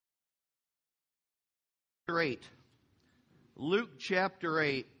8. Luke chapter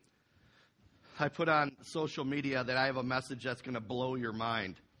 8. I put on social media that I have a message that's going to blow your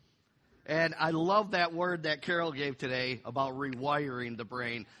mind. And I love that word that Carol gave today about rewiring the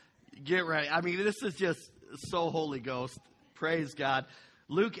brain. Get ready. I mean, this is just so Holy Ghost. Praise God.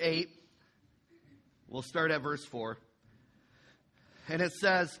 Luke 8. We'll start at verse 4. And it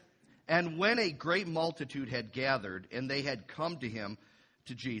says, "And when a great multitude had gathered, and they had come to him,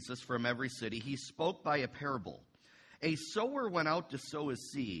 to Jesus from every city, he spoke by a parable. A sower went out to sow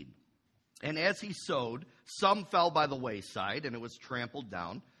his seed. And as he sowed, some fell by the wayside, and it was trampled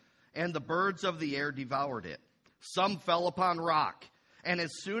down, and the birds of the air devoured it. Some fell upon rock, and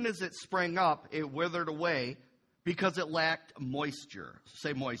as soon as it sprang up, it withered away, because it lacked moisture."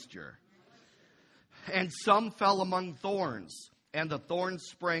 Say moisture. "And some fell among thorns, and the thorns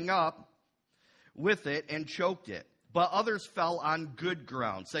sprang up with it and choked it. But others fell on good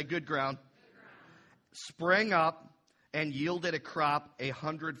ground." Say good ground. Good ground. "Sprang up and yielded a crop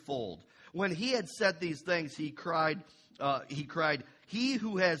 100-fold. When he had said these things, he cried, 'He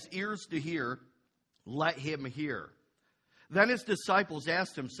who has ears to hear, let him hear.' Then his disciples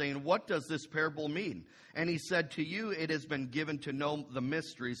asked him, saying, 'What does this parable mean?' And he said, 'To you it has been given to know the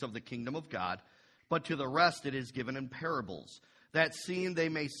mysteries of the kingdom of God, but to the rest it is given in parables, that seeing they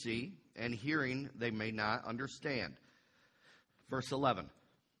may see, and hearing they may not understand." Verse 11.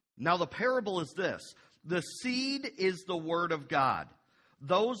 "Now the parable is this. The seed is the word of God.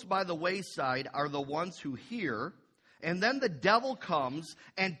 Those by the wayside are the ones who hear, and then the devil comes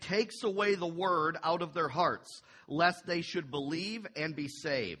and takes away the word out of their hearts, lest they should believe and be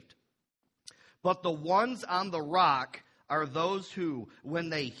saved. But the ones on the rock are those who, when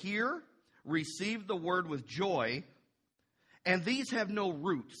they hear, receive the word with joy, and these have no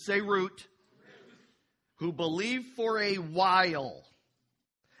root." Say root. "Who believe for a while,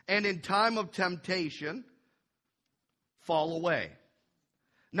 and in time of temptation fall away.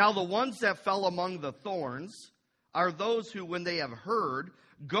 Now the ones that fell among the thorns are those who, when they have heard,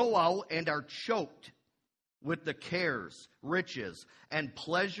 go out and are choked with the cares, riches, and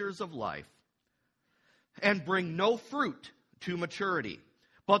pleasures of life, and bring no fruit to maturity.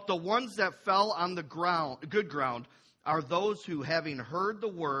 But the ones that fell on the good ground are those who, having heard the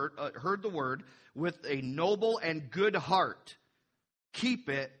word with a noble and good heart, keep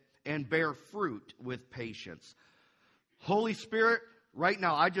it and bear fruit with patience." Holy Spirit, right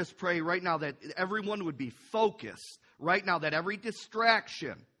now, I just pray right now that everyone would be focused. Right now, that every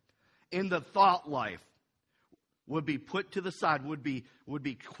distraction in the thought life would be put to the side, would be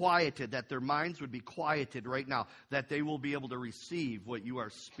quieted, that their minds would be quieted right now, that they will be able to receive what you are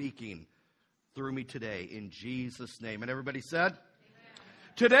speaking through me today, in Jesus' name. And everybody said? Amen.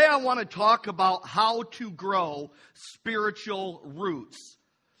 Today I want to talk about how to grow spiritual roots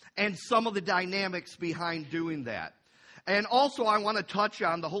and some of the dynamics behind doing that. And also I want to touch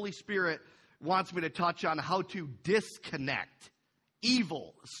on, the Holy Spirit wants me to touch on how to disconnect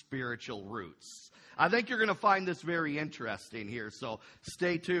evil spiritual roots. I think you're going to find this very interesting here, so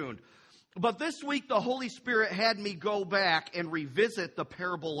stay tuned. But this week the Holy Spirit had me go back and revisit the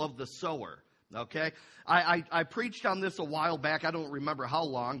parable of the sower. Okay, I preached on this a while back. I don't remember how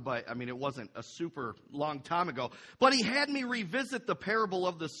long, but I mean, it wasn't a super long time ago. But he had me revisit the parable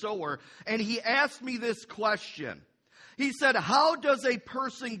of the sower, and he asked me this question. He said, "How does a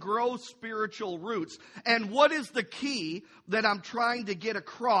person grow spiritual roots? And what is the key that I'm trying to get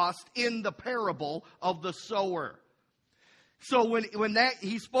across in the parable of the sower?" So when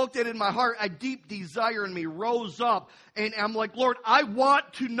he spoke that in my heart, a deep desire in me rose up, and I'm like, "Lord, I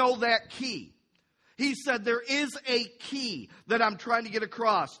want to know that key." He said, "There is a key that I'm trying to get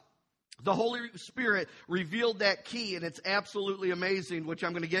across." The Holy Spirit revealed that key, and it's absolutely amazing, which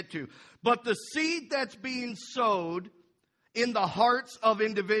I'm going to get to. But the seed that's being sowed in the hearts of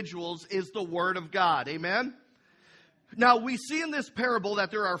individuals is the Word of God. Amen? Now, we see in this parable that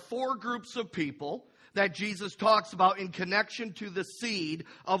there are 4 groups of people that Jesus talks about in connection to the seed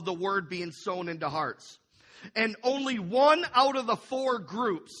of the Word being sown into hearts. And only 1 out of the 4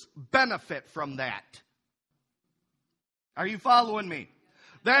 groups benefit from that. Are you following me?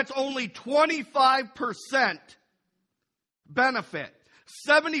 That's only 25% benefit.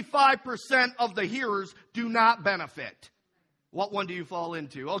 75% of the hearers do not benefit. What one do you fall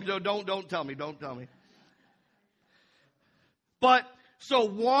into? Oh, no, don't tell me. Don't tell me. But, so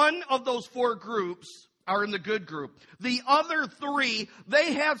 1 of those 4 groups are in the good group. The other 3,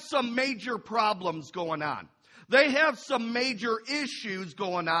 they have some major problems going on. They have some major issues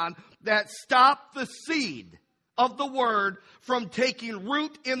going on that stop the seed of the word from taking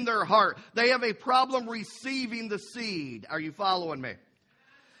root in their heart. They have a problem receiving the seed. Are you following me?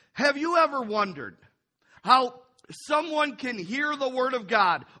 Have you ever wondered How someone can hear the Word of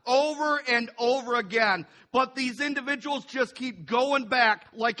God over and over again, but these individuals just keep going back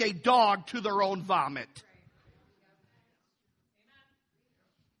like a dog to their own vomit.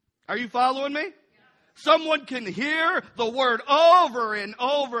 Are you following me? Someone can hear the Word over and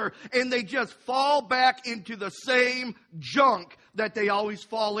over, and they just fall back into the same junk that they always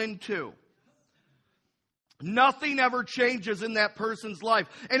fall into. Nothing ever changes in that person's life.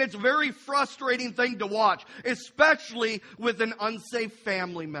 And it's a very frustrating thing to watch, especially with an unsafe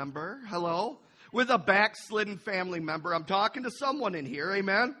family member. Hello? With a backslidden family member. I'm talking to someone in here.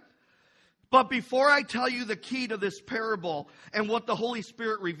 Amen? But before I tell you the key to this parable and what the Holy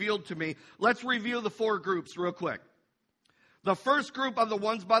Spirit revealed to me, let's review the 4 groups real quick. The first group are the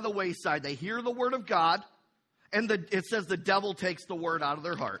ones by the wayside. They hear the Word of God, and it says the devil takes the Word out of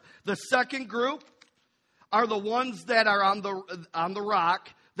their heart. The second group are the ones that are on the rock,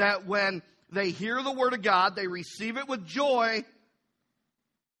 that when they hear the Word of God, they receive it with joy,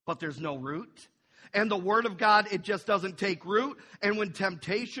 but there's no root. And the Word of God, it just doesn't take root. And when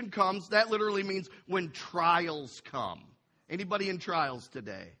temptation comes, that literally means when trials come. Anybody in trials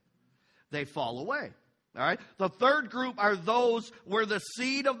today? They fall away. All right. The third group are those where the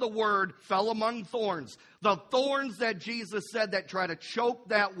seed of the Word fell among thorns. The thorns that Jesus said that try to choke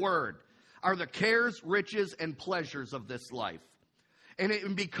that Word are the cares, riches, and pleasures of this life.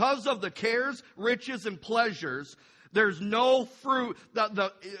 And because of the cares, riches, and pleasures, there's no fruit.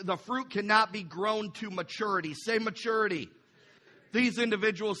 The fruit cannot be grown to maturity. Say maturity. These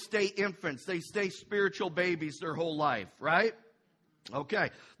individuals stay infants. They stay spiritual babies their whole life, right? Okay.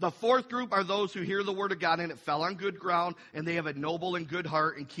 The fourth group are those who hear the Word of God and it fell on good ground, and they have a noble and good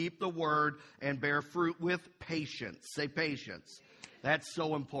heart and keep the Word and bear fruit with patience. Say patience. That's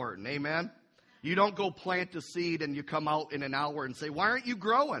so important. Amen? You don't go plant a seed and you come out in an hour and say, why aren't you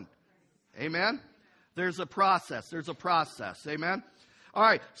growing? Amen? There's a process. There's a process. Amen? All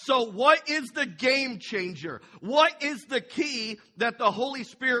right. So what is the game changer? What is the key that the Holy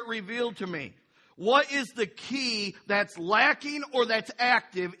Spirit revealed to me? What is the key that's lacking or that's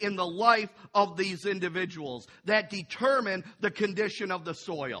active in the life of these individuals that determine the condition of the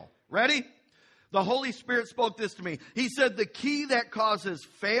soil? Ready? The Holy Spirit spoke this to me. He said the key that causes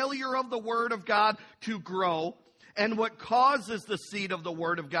failure of the Word of God to grow, and what causes the seed of the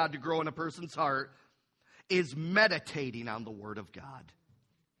Word of God to grow in a person's heart, is meditating on the Word of God.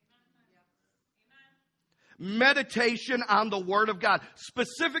 Meditation on the Word of God.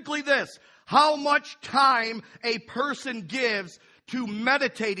 Specifically this, how much time a person gives to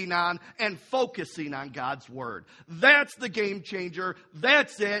meditating on and focusing on God's Word. That's the game changer.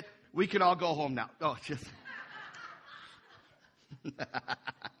 That's it. We can all go home now. Oh, just.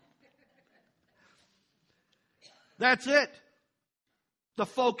 That's it. The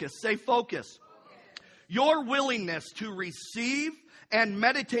focus. Say focus. Your willingness to receive and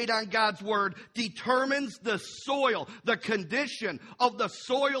meditate on God's Word determines the soil, the condition of the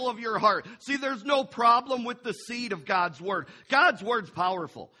soil of your heart. See, there's no problem with the seed of God's Word. God's Word's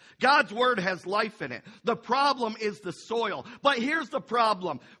powerful. God's Word has life in it. The problem is the soil. But here's the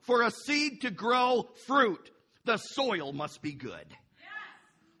problem. For a seed to grow fruit, the soil must be good.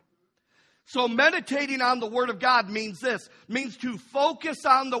 So meditating on the Word of God means this. Means to focus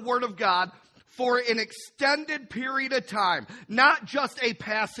on the Word of God for an extended period of time, not just a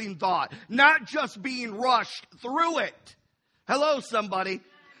passing thought, not just being rushed through it. Hello, somebody.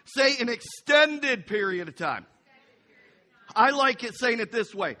 Say an extended period of time. I like it saying it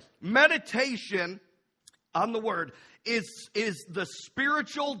this way. Meditation on the Word is the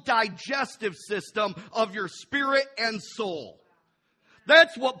spiritual digestive system of your spirit and soul.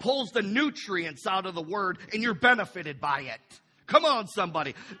 That's what pulls the nutrients out of the Word, and you're benefited by it. Come on,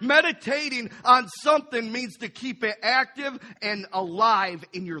 somebody. Meditating on something means to keep it active and alive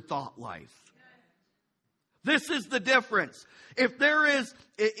in your thought life. This is the difference. If there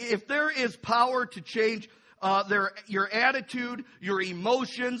is power to change your attitude, your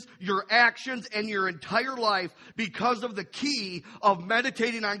emotions, your actions, and your entire life because of the key of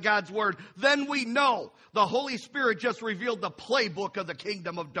meditating on God's Word, then we know the Holy Spirit just revealed the playbook of the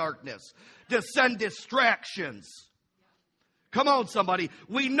kingdom of darkness to send distractions. Come on, somebody.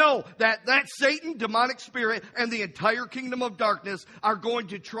 We know that Satan, demonic spirit, and the entire kingdom of darkness are going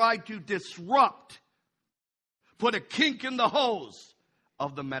to try to disrupt, put a kink in the hose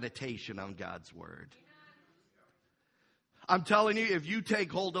of the meditation on God's Word. I'm telling you, if you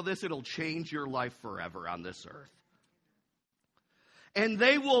take hold of this, it'll change your life forever on this earth. And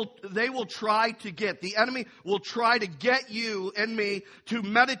the enemy will try to get you and me to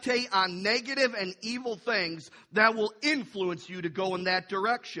meditate on negative and evil things that will influence you to go in that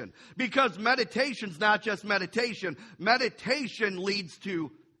direction. Because meditation's not just meditation. Meditation leads to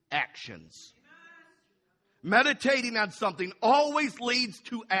actions. Meditating on something always leads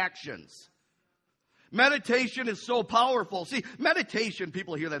to actions. Meditation is so powerful. See, meditation,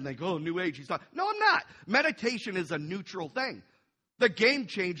 people hear that and they go, oh, New Age, he's not. No, I'm not. Meditation is a neutral thing. The game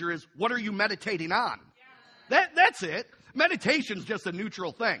changer is, what are you meditating on? That's it. Meditation's just a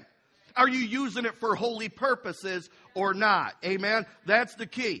neutral thing. Are you using it for holy purposes or not? Amen? That's the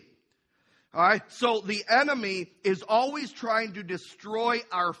key. All right? So the enemy is always trying to destroy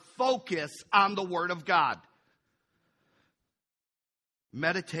our focus on the Word of God.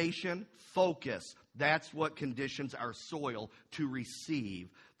 Meditation, focus. That's what conditions our soil to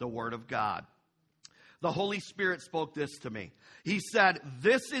receive the Word of God. The Holy Spirit spoke this to me. He said,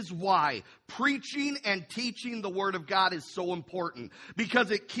 this is why preaching and teaching the Word of God is so important.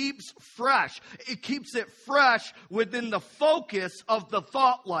 Because it keeps fresh. It keeps it fresh within the focus of the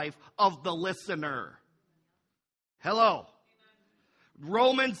thought life of the listener. Hello.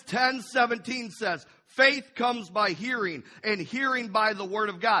 Romans 10:17 says, faith comes by hearing, and hearing by the Word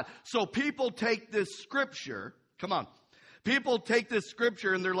of God. So people take this scripture, come on. People take this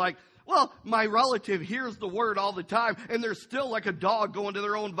scripture and they're like, well, my relative hears the word all the time, and they're still like a dog going to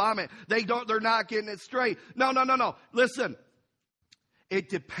their own vomit. They're not getting it straight. No. Listen, it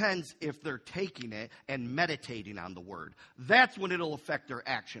depends if they're taking it and meditating on the word. That's when it'll affect their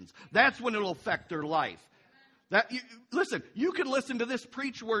actions. That's when it'll affect their life. Listen, you can listen to this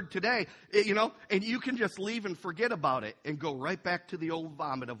preach word today, and you can just leave and forget about it and go right back to the old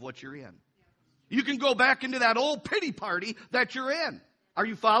vomit of what you're in. You can go back into that old pity party that you're in. Are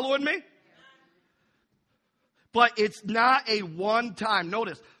you following me? But it's not a one-time.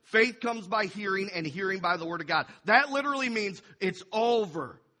 Notice, faith comes by hearing and hearing by the Word of God. That literally means it's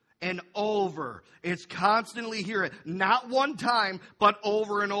over and over. It's constantly hear it. Not one time, but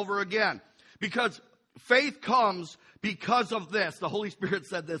over and over again. Because faith comes because of this. The Holy Spirit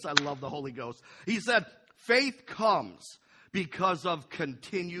said this. I love the Holy Ghost. He said, faith comes because of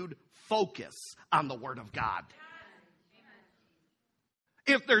continued focus on the Word of God.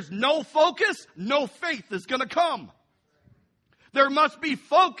 If there's no focus, no faith is going to come. There must be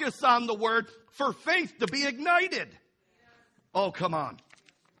focus on the Word for faith to be ignited. Oh, come on.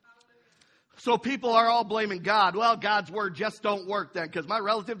 So people are all blaming God. Well, God's Word just don't work then, because my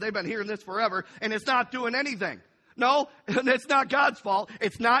relative, they've been hearing this forever, and it's not doing anything. No, it's not God's fault.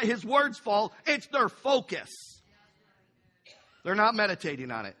 It's not His Word's fault. It's their focus. They're not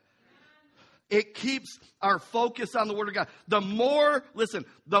meditating on it. It keeps our focus on the Word of God. The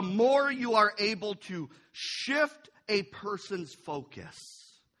more you are able to shift a person's focus,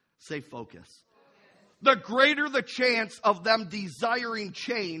 say focus, the greater the chance of them desiring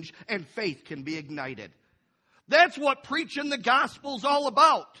change and faith can be ignited. That's what preaching the gospel's all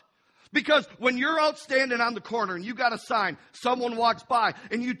about. Because when you're out standing on the corner and you got a sign, someone walks by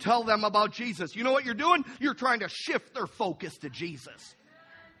and you tell them about Jesus, you know what you're doing? You're trying to shift their focus to Jesus.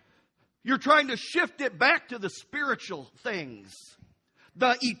 You're trying to shift it back to the spiritual things,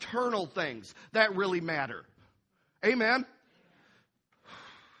 the eternal things that really matter. Amen?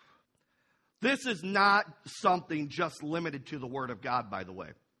 This is not something just limited to the Word of God, by the way.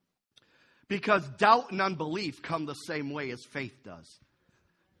 Because doubt and unbelief come the same way as faith does.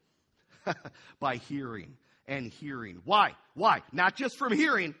 By hearing and hearing. Why? Not just from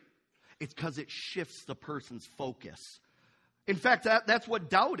hearing. It's because it shifts the person's focus. In fact, that's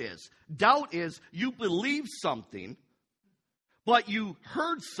what doubt is. Doubt is you believe something, but you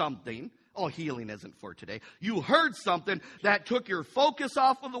heard something. Oh, healing isn't for today. You heard something that took your focus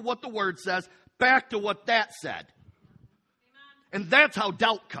off of what the Word says back to what that said. And that's how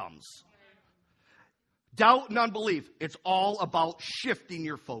doubt comes. Doubt and unbelief, it's all about shifting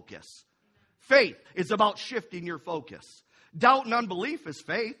your focus. Faith is about shifting your focus. Doubt and unbelief is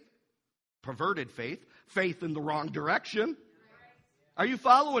faith, perverted faith, faith in the wrong direction. Are you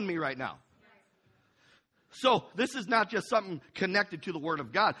following me right now? So this is not just something connected to the Word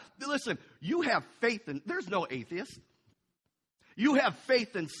of God. Listen, you have faith in, there's no atheist. You have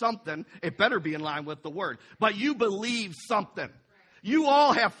faith in something. It better be in line with the Word. But you believe something. You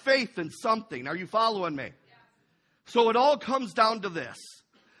all have faith in something. Are you following me? So it all comes down to this.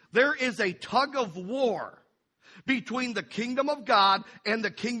 There is a tug of war between the kingdom of God and the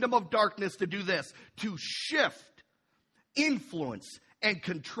kingdom of darkness to do this. To shift, influence, and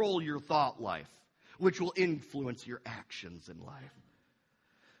control your thought life, which will influence your actions in life.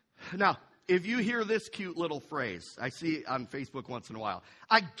 Now, if you hear this cute little phrase, I see it on Facebook once in a while.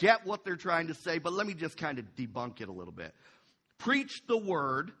 I get what they're trying to say, but let me just kind of debunk it a little bit. Preach the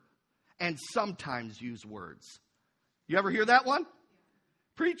word and sometimes use words. You ever hear that one?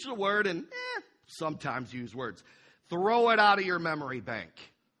 Preach the word and sometimes use words. Throw it out of your memory bank.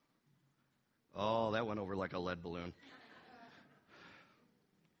 Oh, that went over like a lead balloon.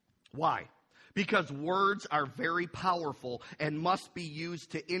 Why? Because words are very powerful and must be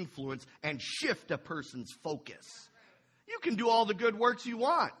used to influence and shift a person's focus. You can do all the good works you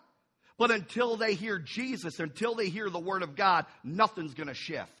want, but until they hear Jesus, until they hear the Word of God, nothing's going to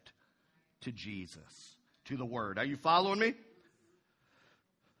shift to Jesus, to the Word. Are you following me?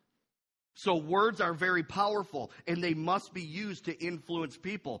 So words are very powerful, and they must be used to influence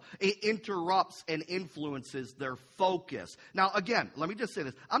people. It interrupts and influences their focus. Now, again, let me just say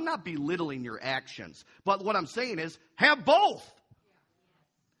this. I'm not belittling your actions, but what I'm saying is have both.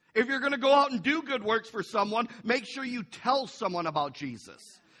 If you're going to go out and do good works for someone, make sure you tell someone about Jesus.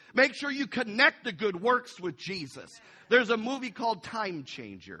 Make sure you connect the good works with Jesus. There's a movie called Time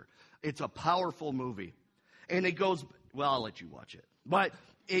Changer. It's a powerful movie. And it goes, well, I'll let you watch it. But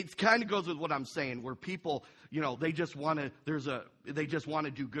it kind of goes with what I'm saying, where people, they just want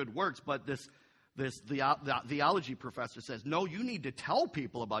to do good works, but the theology professor says, no, you need to tell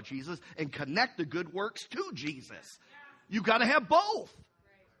people about Jesus and connect the good works to Jesus. You got to have both.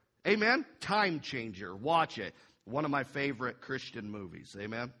 Right. Amen. Time Changer. Watch it. One of my favorite Christian movies.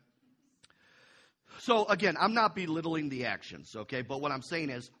 Amen. So, again, I'm not belittling the actions, okay? But what I'm saying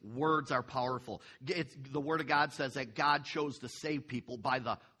is words are powerful. The Word of God says that God chose to save people by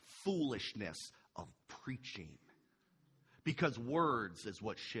the foolishness of preaching. Because words is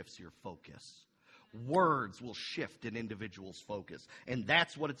what shifts your focus. Words will shift an individual's focus. And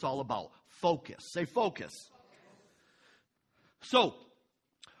that's what it's all about. Focus. Say focus. So,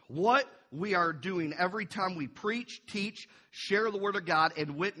 what we are doing every time we preach, teach, share the Word of God,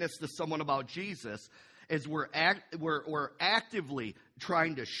 and witness to someone about Jesus is we're actively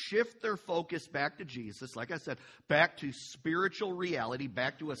trying to shift their focus back to Jesus, like I said, back to spiritual reality,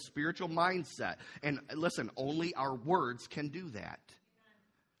 back to a spiritual mindset. And listen, only our words can do that.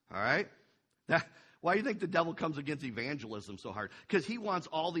 All right? Why do you think the devil comes against evangelism so hard? Because he wants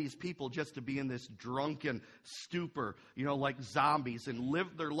all these people just to be in this drunken stupor, like zombies, and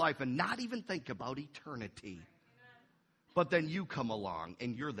live their life and not even think about eternity. But then you come along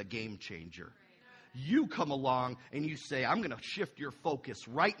and you're the game changer. You come along and you say, I'm going to shift your focus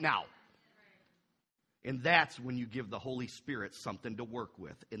right now. And that's when you give the Holy Spirit something to work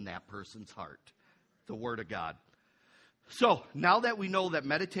with in that person's heart. The Word of God. So, now that we know that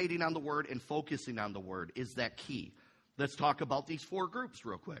meditating on the Word and focusing on the Word is that key, let's talk about these 4 groups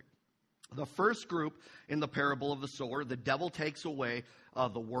real quick. The first group in the parable of the sower, the devil takes away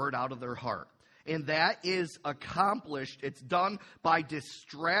the Word out of their heart. And that is accomplished, it's done by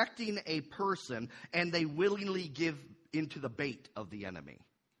distracting a person, and they willingly give into the bait of the enemy.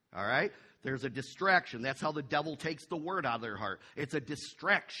 All right? There's a distraction. That's how the devil takes the Word out of their heart. It's a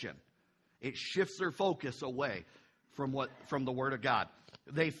distraction. It shifts their focus away from the Word of God.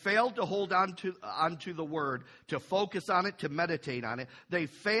 They failed to hold onto the Word, to focus on it, to meditate on it. They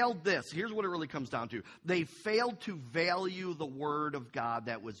failed this. Here's what it really comes down to. They failed to value the Word of God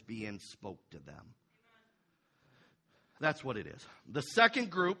that was being spoke to them. That's what it is. The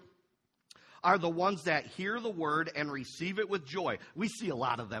second group are the ones that hear the Word and receive it with joy. We see a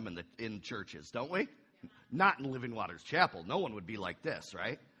lot of them in churches, don't we? Not in Living Waters Chapel. No one would be like this,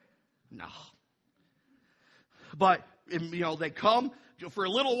 right? No. But, they come for a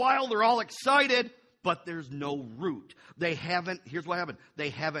little while, they're all excited, but there's no root. Here's what happened. They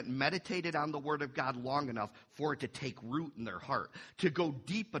haven't meditated on the Word of God long enough for it to take root in their heart, to go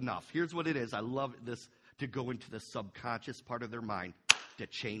deep enough. Here's what it is. I love this, to go into the subconscious part of their mind to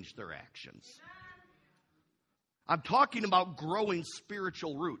change their actions. I'm talking about growing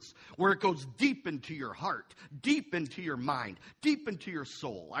spiritual roots, where it goes deep into your heart, deep into your mind, deep into your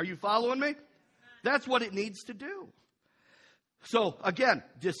soul. Are you following me? That's what it needs to do. So, again,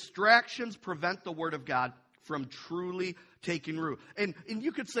 distractions prevent the Word of God from truly taking root. And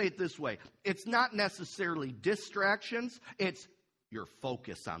you could say it this way. It's not necessarily distractions. It's your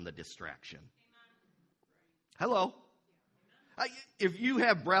focus on the distraction. Hello? If you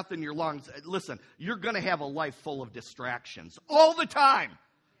have breath in your lungs, listen, you're going to have a life full of distractions all the time.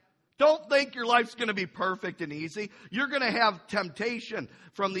 Don't think your life's going to be perfect and easy. You're going to have temptation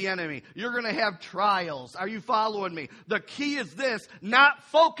from the enemy. You're going to have trials. Are you following me? The key is this, not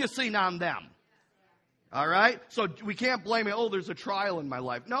focusing on them. All right? So we can't blame it. Oh, there's a trial in my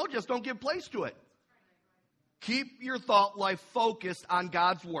life. No, just don't give place to it. Keep your thought life focused on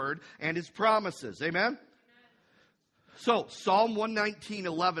God's word and his promises. Amen? So, Psalm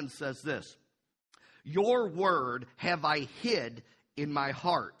 119:11 says this, your word have I hid in my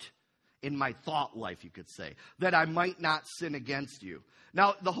heart, in my thought life, you could say, that I might not sin against you.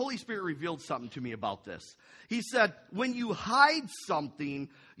 Now, the Holy Spirit revealed something to me about this. He said, when you hide something,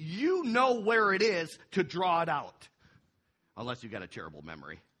 you know where it is to draw it out. Unless you got a terrible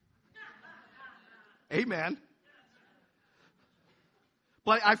memory. Amen.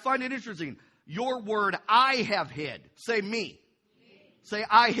 But I find it interesting. Your word I have hid. Say me. Say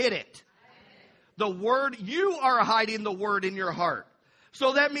I hid it. The word, you are hiding the word in your heart.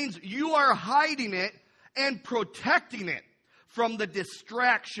 So that means you are hiding it and protecting it from the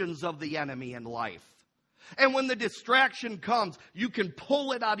distractions of the enemy in life. And when the distraction comes, you can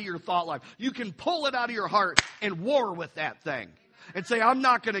pull it out of your thought life. You can pull it out of your heart and war with that thing. And say, I'm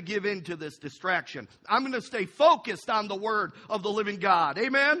not going to give in to this distraction. I'm going to stay focused on the word of the living God.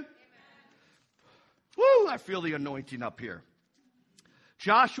 Amen? Woo, I feel the anointing up here.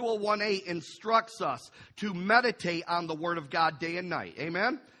 Joshua 1:8 instructs us to meditate on the word of God day and night.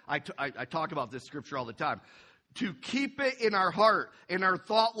 Amen? I talk about this scripture all the time. To keep it in our heart, in our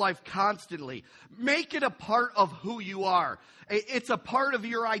thought life constantly. Make it a part of who you are. It's a part of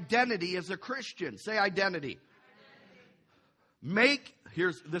your identity as a Christian. Say identity.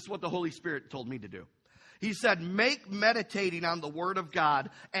 This is what the Holy Spirit told me to do. He said, make meditating on the Word of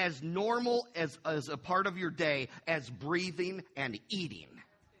God as normal as a part of your day as breathing and eating.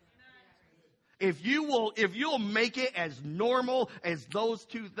 If you'll make it as normal as those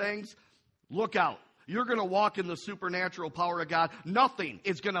two things, look out. You're going to walk in the supernatural power of God. Nothing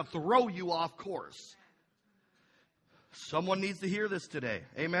is going to throw you off course. Someone needs to hear this today.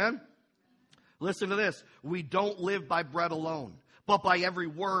 Amen? Listen to this. We don't live by bread alone, but by every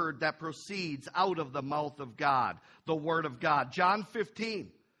word that proceeds out of the mouth of God, the word of God. John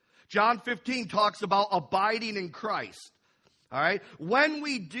 15 talks about abiding in Christ. All right? When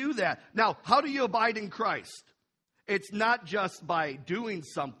we do that, now, how do you abide in Christ? It's not just by doing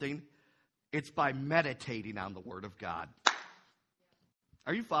something, it's by meditating on the word of God.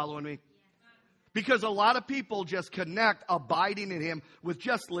 Are you following me? Because a lot of people just connect abiding in him with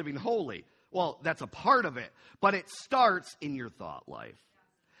just living holy. Well, that's a part of it, but it starts in your thought life.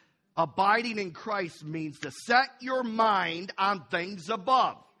 Abiding in Christ means to set your mind on things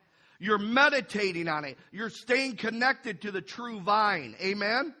above. You're meditating on it. You're staying connected to the true vine.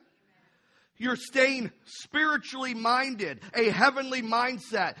 Amen? You're staying spiritually minded, a heavenly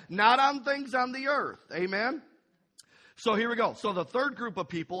mindset, not on things on the earth. Amen? So here we go. So the third group of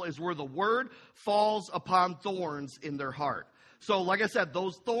people is where the word falls upon thorns in their heart. So like I said,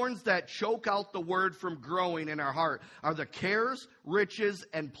 those thorns that choke out the word from growing in our heart are the cares, riches,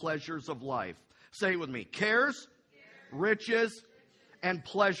 and pleasures of life. Say it with me. Cares, riches, and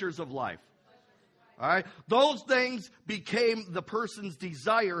pleasures of life. All right? Those things became the person's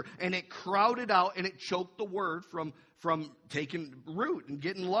desire, and it crowded out and it choked the word from taking root and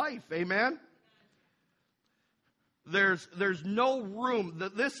getting life. Amen? There's no room.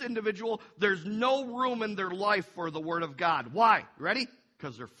 This individual, there's no room in their life for the word of God. Why? Ready?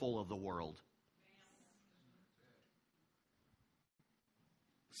 Because they're full of the world.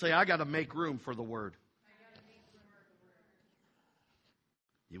 Say, I got to make room for the word.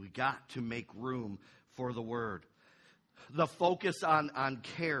 We got to make room for the word. The focus on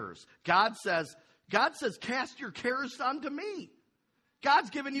cares. God says, cast your cares unto me. God's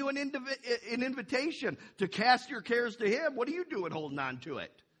given you an invitation to cast your cares to him. What are you doing holding on to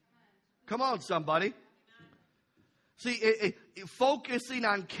it? Come on, somebody. See, focusing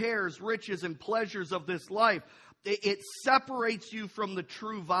on cares, riches, and pleasures of this life, it separates you from the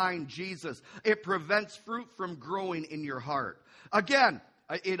true vine, Jesus. It prevents fruit from growing in your heart. Again,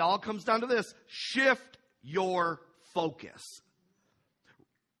 it all comes down to this. Shift your focus.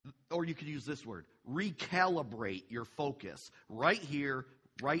 Or you could use this word. Recalibrate your focus right here,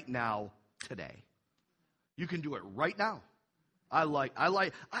 right now, today. You can do it right now. I like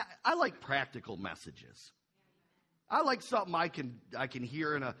practical messages. I like something I can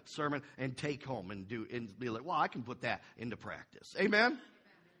hear in a sermon and take home and do and be like, well, I can put that into practice. Amen?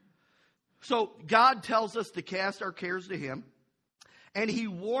 So God tells us to cast our cares to him. And he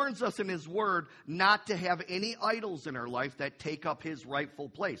warns us in his word not to have any idols in our life that take up his rightful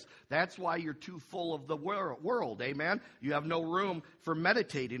place. That's why you're too full of the world. Amen? You have no room for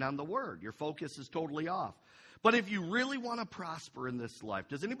meditating on the word. Your focus is totally off. But if you really want to prosper in this life,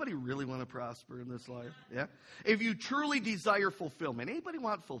 does anybody really want to prosper in this life? Yeah. If you truly desire fulfillment, anybody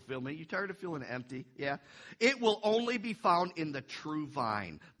want fulfillment? You tired of feeling empty? Yeah. It will only be found in the true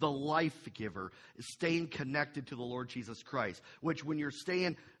vine, the life giver, staying connected to the Lord Jesus Christ, which when you're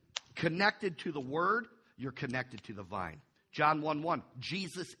staying connected to the Word, you're connected to the vine. John 1:1,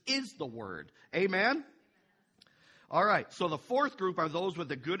 Jesus is the Word. Amen? All right, so the fourth group are those with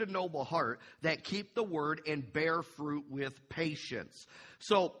a good and noble heart that keep the Word and bear fruit with patience.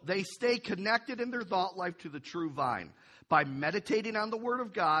 So they stay connected in their thought life to the true vine by meditating on the Word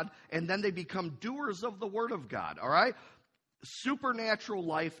of God, and then they become doers of the Word of God. All right? Supernatural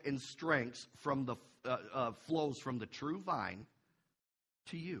life and strength from the flows from the true vine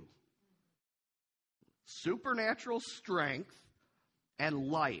to you. Supernatural strength and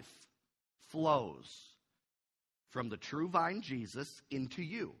life flows from the true vine, Jesus, into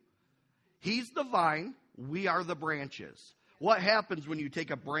you. He's the vine. We are the branches. What happens when you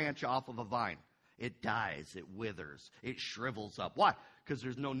take a branch off of a vine? It dies. It withers. It shrivels up. Why? Because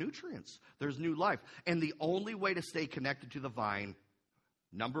there's no nutrients. There's new life. And the only way to stay connected to the vine,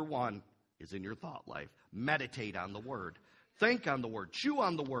 number one, is in your thought life. Meditate on the Word. Think on the Word. Chew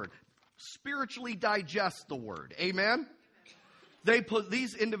on the Word. Spiritually digest the Word. Amen?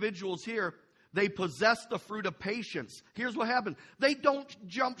 These individuals here, they possess the fruit of patience. Here's what happens. They don't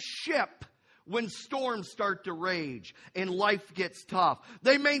jump ship when storms start to rage and life gets tough.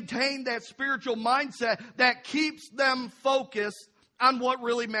 They maintain that spiritual mindset that keeps them focused on what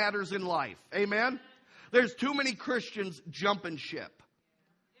really matters in life. Amen? There's too many Christians jumping ship.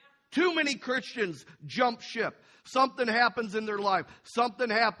 Too many Christians jump ship. Something happens in their life. Something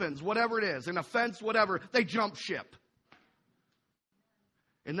happens, whatever it is, an offense, whatever. They jump ship.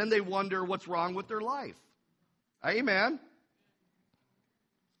 And then they wonder what's wrong with their life. Amen.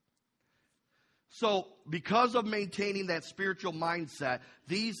 So, because of maintaining that spiritual mindset,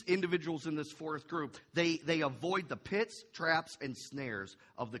 these individuals in this fourth group, they avoid the pits, traps, and snares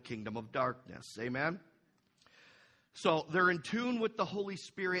of the kingdom of darkness. Amen. So they're in tune with the Holy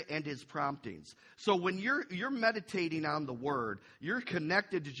Spirit and His promptings. So when you're meditating on the Word, you're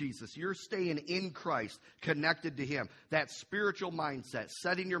connected to Jesus. You're staying in Christ, connected to Him. That spiritual mindset,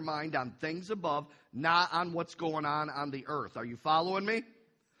 setting your mind on things above, not on what's going on the earth. Are you following me?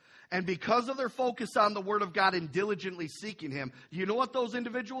 And because of their focus on the Word of God and diligently seeking Him, you know what those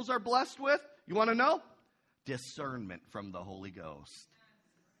individuals are blessed with? You want to know? Discernment from the Holy Ghost.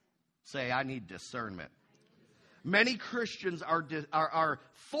 Say, I need discernment. Many Christians are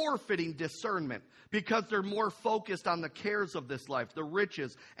forfeiting discernment because they're more focused on the cares of this life, the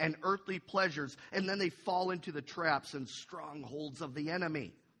riches and earthly pleasures, and then they fall into the traps and strongholds of the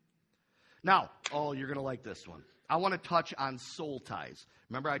enemy. Now, you're going to like this one. I want to touch on soul ties.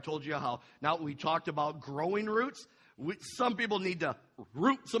 Remember I told you how, now we talked about growing roots. Some people need to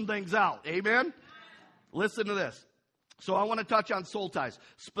root some things out. Amen? Listen to this. So I want to touch on soul ties,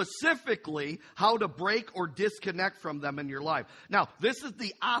 specifically how to break or disconnect from them in your life. Now, this is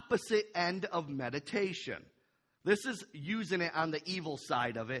the opposite end of meditation. This is using it on the evil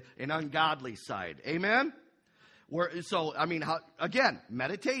side of it, an ungodly side. Amen? Again,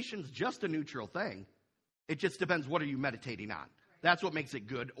 meditation's just a neutral thing. It just depends what are you meditating on. That's what makes it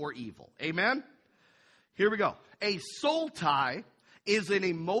good or evil. Amen? Here we go. A soul tie is an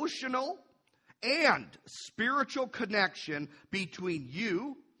emotional and spiritual connection between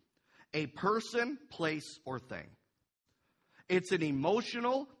you, a person, place, or thing. It's an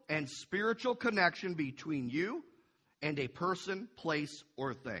emotional and spiritual connection between you and a person, place,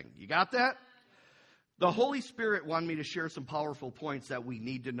 or thing. You got that? The Holy Spirit wanted me to share some powerful points that we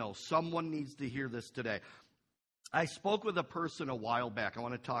need to know. Someone needs to hear this today. I spoke with a person a while back. I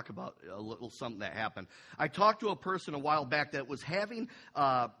want to talk about a little something that happened. I talked to a person a while back that was having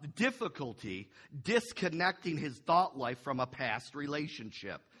difficulty disconnecting his thought life from a past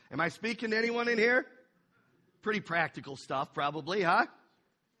relationship. Am I speaking to anyone in here? Pretty practical stuff, probably, huh?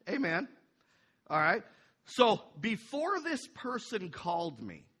 Amen. All right. So before this person called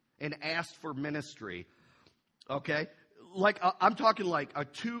me and asked for ministry, okay, I'm talking like a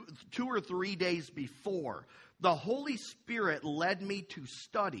two or 3 days before, the Holy Spirit led me to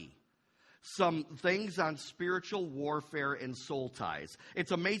study some things on spiritual warfare and soul ties. It's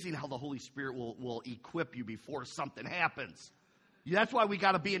amazing how the Holy Spirit will equip you before something happens. That's why we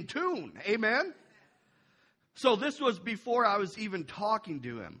got to be in tune. Amen? So this was before I was even talking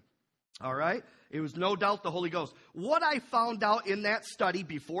to him. All right? It was no doubt the Holy Ghost. What I found out in that study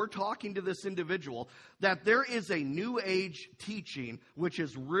before talking to this individual, that there is a new age teaching which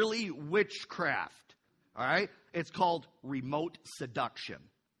is really witchcraft. All right? It's called remote seduction.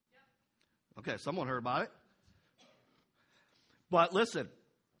 Okay, someone heard about it. But listen,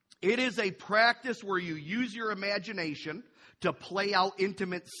 it is a practice where you use your imagination to play out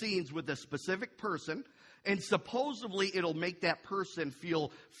intimate scenes with a specific person, and supposedly it'll make that person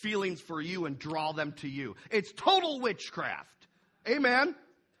feel feelings for you and draw them to you. It's total witchcraft. Amen?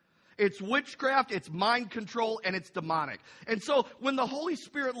 It's witchcraft, it's mind control, and it's demonic. And so when the Holy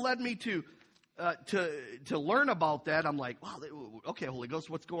Spirit led me to learn about that, I'm like, wow, okay, Holy Ghost,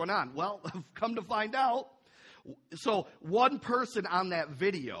 what's going on? Well, I've come to find out. So one person on that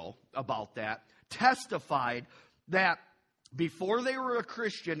video about that testified that before they were a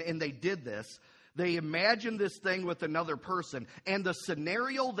Christian and they did this, they imagined this thing with another person, and the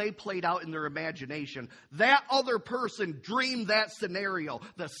scenario they played out in their imagination, that other person dreamed that scenario,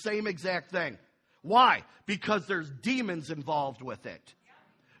 the same exact thing. Why? Because there's demons involved with it.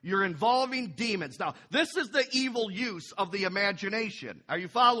 You're involving demons. Now, this is the evil use of the imagination. Are you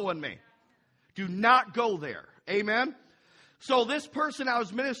following me? Do not go there. Amen? So this person I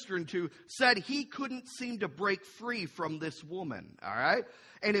was ministering to said he couldn't seem to break free from this woman. All right?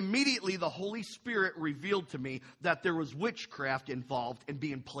 And immediately the Holy Spirit revealed to me that there was witchcraft involved and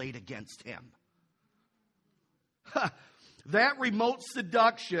being played against him. That remote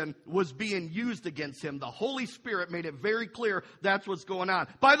seduction was being used against him. The Holy Spirit made it very clear that's what's going on.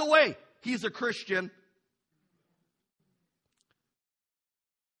 By the way, he's a Christian.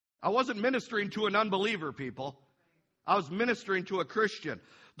 I wasn't ministering to an unbeliever, people. I was ministering to a Christian.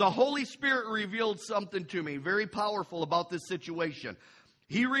 The Holy Spirit revealed something to me very powerful about this situation.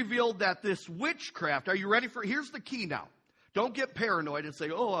 He revealed that this witchcraft, are you ready for, here's the key now. Don't get paranoid and say,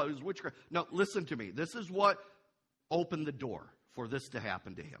 oh, it was witchcraft. No, listen to me. This is what opened the door for this to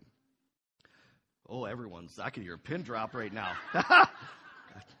happen to him. Oh, I can hear a pin drop right now.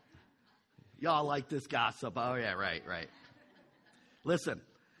 Y'all like this gossip. Oh, yeah, right. Listen,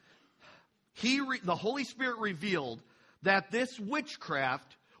 the Holy Spirit revealed that this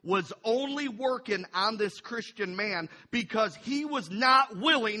witchcraft was only working on this Christian man because he was not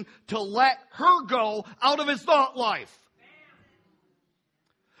willing to let her go out of his thought life.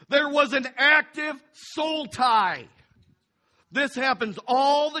 There was an active soul tie. This happens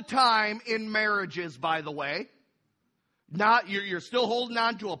all the time in marriages, by the way. You're still holding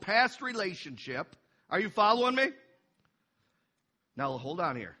on to a past relationship. Are you following me? Now, hold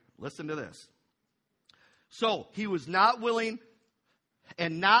on here. Listen to this. So, he was not willing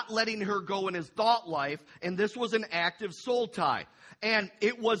and not letting her go in his thought life, and this was an active soul tie. And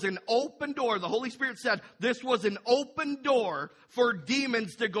it was an open door. The Holy Spirit said this was an open door for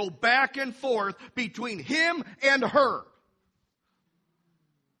demons to go back and forth between him and her.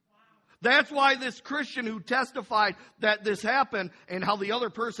 That's why this Christian who testified that this happened and how the other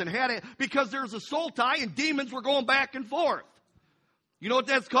person had it, because there's a soul tie and demons were going back and forth. You know what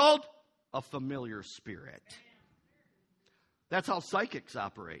that's called? A familiar spirit. That's how psychics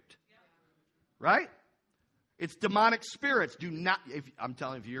operate. Right? It's demonic spirits. I'm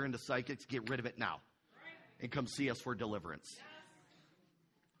telling you, if you're into psychics, get rid of it now. And come see us for deliverance.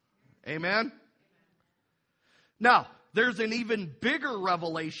 Amen? Now, there's an even bigger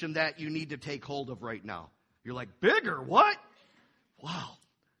revelation that you need to take hold of right now. You're like, bigger? What? Wow.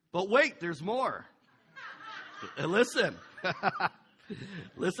 But wait, there's more. Listen.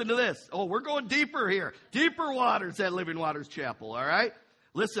 Listen to this. Oh, we're going deeper here. Deeper waters at Living Waters Chapel, all right?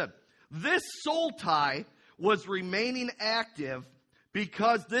 Listen, this soul tie was remaining active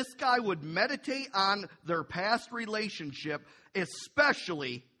because this guy would meditate on their past relationship,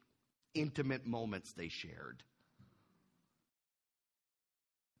 especially intimate moments they shared.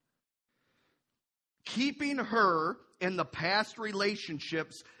 Keeping her in the past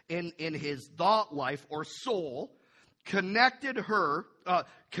relationships in his thought life or soul connected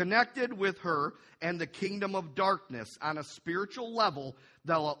with her and the kingdom of darkness on a spiritual level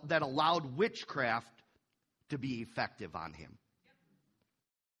that allowed witchcraft to be effective on him.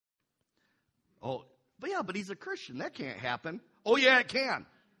 Oh, but he's a Christian. That can't happen. Oh, yeah, it can.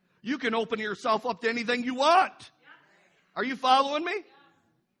 You can open yourself up to anything you want. Are you following me?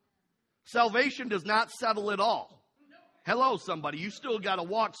 Salvation does not settle it all. Hello, somebody. You still got to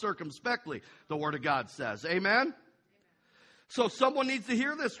walk circumspectly, the Word of God says. Amen? So someone needs to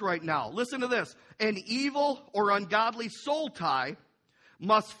hear this right now. Listen to this. An evil or ungodly soul tie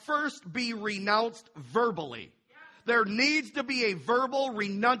must first be renounced verbally. There needs to be a verbal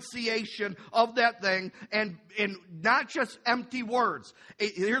renunciation of that thing, and not just empty words.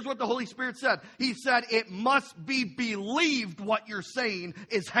 Here's what the Holy Spirit said. He said it must be believed what you're saying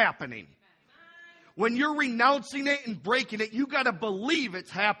is happening. When you're renouncing it and breaking it, you got to believe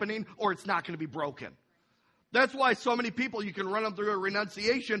it's happening or it's not going to be broken. That's why so many people, you can run them through a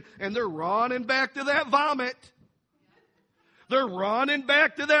renunciation and they're running back to that vomit. They're running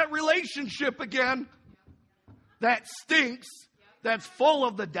back to that relationship again. That stinks. That's full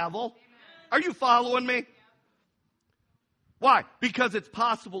of the devil. Are you following me? Why? Because it's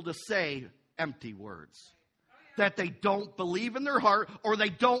possible to say empty words that they don't believe in their heart or they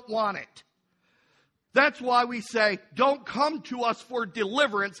don't want it. That's why we say, don't come to us for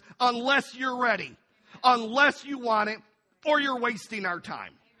deliverance unless you're ready, unless you want it, or you're wasting our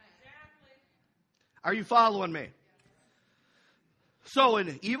time. Are you following me? So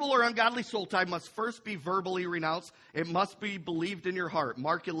an evil or ungodly soul tie must first be verbally renounced. It must be believed in your heart.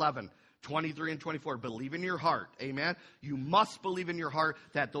 Mark 11:23 and 24. Believe in your heart. Amen. You must believe in your heart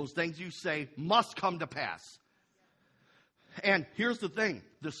that those things you say must come to pass. And here's the thing.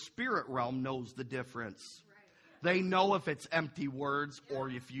 The spirit realm knows the difference. They know if it's empty words or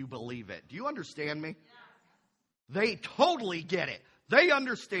if you believe it. Do you understand me? They totally get it. They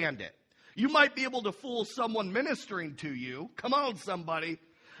understand it. You might be able to fool someone ministering to you. Come on, somebody.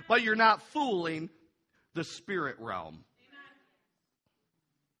 But you're not fooling the spirit realm.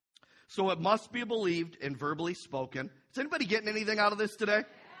 So it must be believed and verbally spoken. Is anybody getting anything out of this today?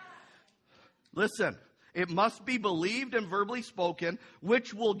 Listen, it must be believed and verbally spoken,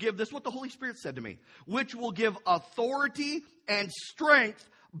 which will give, this is what the Holy Spirit said to me, which will give authority and strength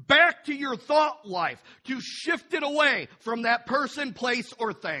back to your thought life to shift it away from that person, place,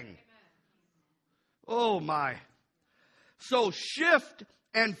 or thing. Oh my. So shift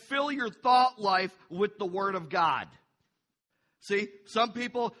and fill your thought life with the Word of God. See, some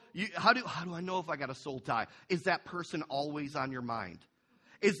people, how do I know if I got a soul tie? Is that person always on your mind?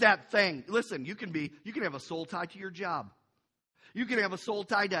 Is that thing, listen, you can have a soul tie to your job. You can have a soul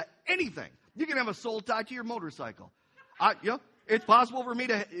tie to anything. You can have a soul tie to your motorcycle. It's possible for me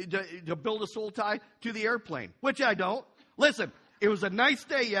to build a soul tie to the airplane, which I don't. Listen, it was a nice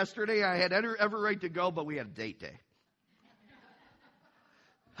day yesterday. I had every right to go, but we had a date day.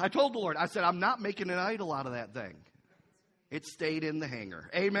 I told the Lord, I said, I'm not making an idol out of that thing. It stayed in the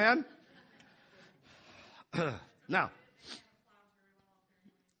hangar. Amen? Now,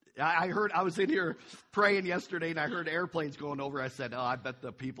 I was in here praying yesterday, and I heard airplanes going over. I said, I bet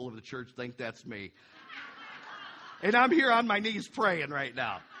the people of the church think that's me. And I'm here on my knees praying right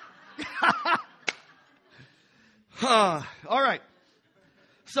now. All right.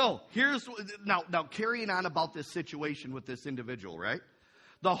 So here's, now carrying on about this situation with this individual, right?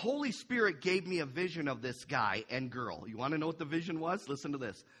 The Holy Spirit gave me a vision of this guy and girl. You want to know what the vision was? Listen to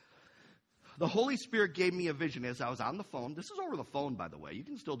this. The Holy Spirit gave me a vision as I was on the phone. This is over the phone, by the way. You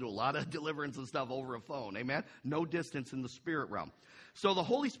can still do a lot of deliverance and stuff over a phone. Amen? No distance in the spirit realm. So the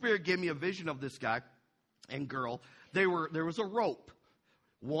Holy Spirit gave me a vision of this guy and girl. There was a rope.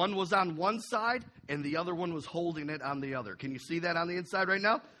 One was on one side, and the other one was holding it on the other. Can you see that on the inside right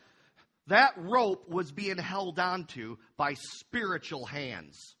now? That rope was being held onto by spiritual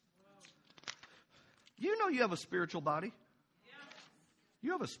hands. You know you have a spiritual body?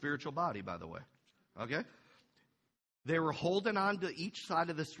 You have a spiritual body, by the way. Okay? They were holding on to each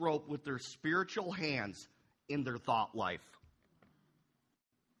side of this rope with their spiritual hands in their thought life.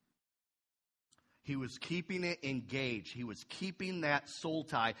 He was keeping it engaged. He was keeping that soul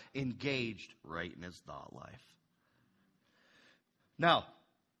tie engaged right in his thought life. Now,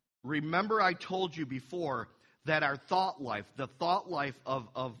 remember I told you before that our thought life, the thought life of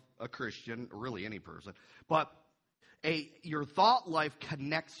a Christian, or really any person, but your thought life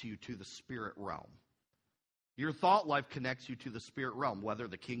connects you to the spirit realm. Your thought life connects you to the spirit realm, whether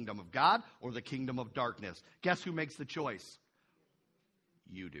the kingdom of God or the kingdom of darkness. Guess who makes the choice?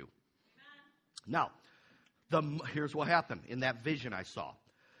 You do. Now, here's what happened in that vision I saw.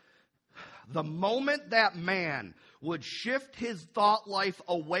 The moment that man would shift his thought life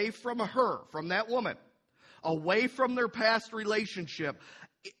away from her, from that woman, away from their past relationship,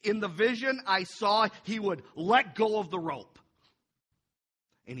 in the vision I saw he would let go of the rope.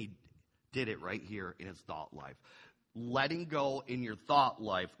 And he did it right here in his thought life. Letting go in your thought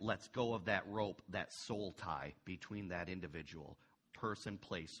life lets go of that rope, that soul tie between that individual, person,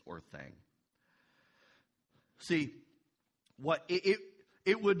 place, or thing. See, what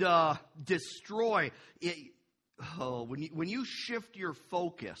it would destroy it. Oh, when you shift your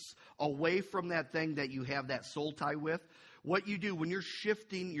focus away from that thing that you have that soul tie with, what you do when you're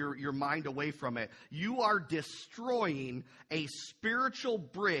shifting your mind away from it, you are destroying a spiritual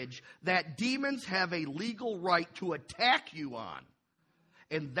bridge that demons have a legal right to attack you on.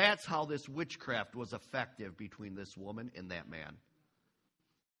 And that's how this witchcraft was effective between this woman and that man.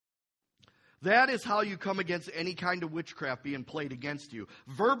 That is how you come against any kind of witchcraft being played against you.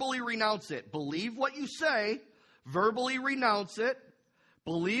 Verbally renounce it. Believe what you say. Verbally renounce it.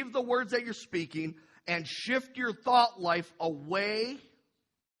 Believe the words that you're speaking. and shift your thought life away,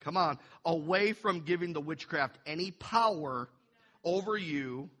 come on, away from giving the witchcraft any power over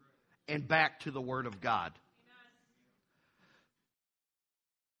you and back to the Word of God.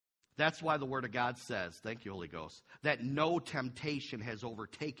 That's why the Word of God says, thank you, Holy Ghost, that no temptation has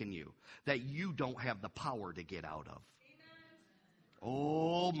overtaken you, that you don't have the power to get out of.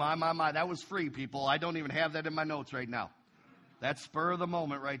 Oh, my. That was free, people. I don't even have that in my notes right now. That's spur of the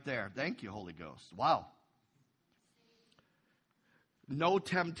moment right there. Thank you, Holy Ghost. Wow. No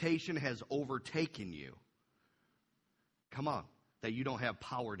temptation has overtaken you. Come on. That you don't have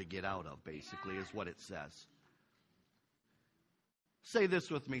power to get out of, basically, is what it says. Say this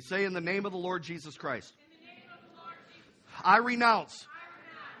with me. Say, in the name of the Lord Jesus Christ, I renounce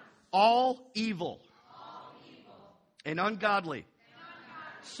all evil and ungodly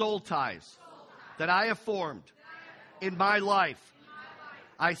soul ties that I have formed in my life.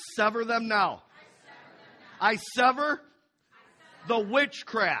 I sever them now. I sever the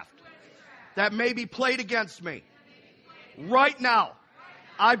witchcraft that may be played against me. Right now,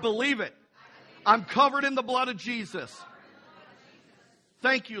 I believe it. I'm covered in the blood of Jesus.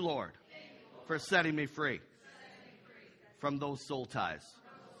 Thank you, Lord, for setting me free from those soul ties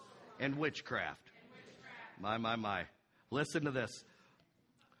and witchcraft. My. Listen to this.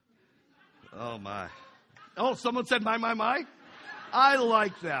 Oh, my. Oh, someone said my. I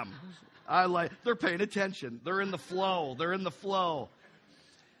like them. They're paying attention. They're in the flow.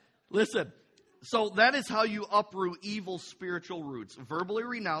 Listen. So that is how you uproot evil spiritual roots. Verbally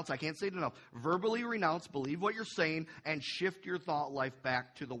renounce, I can't say it enough. Verbally renounce, believe what you're saying, and shift your thought life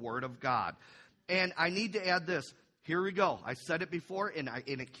back to the Word of God. And I need to add this. Here we go. I said it before, and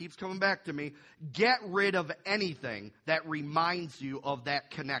it keeps coming back to me. Get rid of anything that reminds you of that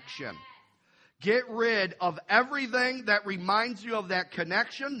connection. Get rid of everything that reminds you of that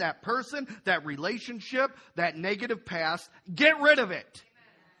connection, that person, that relationship, that negative past. Get rid of it.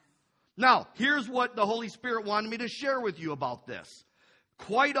 Now, here's what the Holy Spirit wanted me to share with you about this.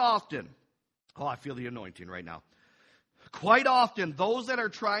 Quite often, I feel the anointing right now. Quite often, those that are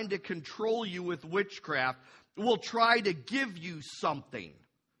trying to control you with witchcraft will try to give you something.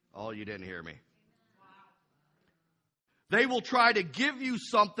 Oh, you didn't hear me. They will try to give you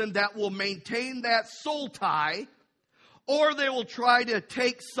something that will maintain that soul tie, or they will try to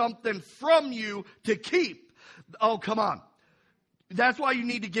take something from you to keep. Oh, come on. That's why you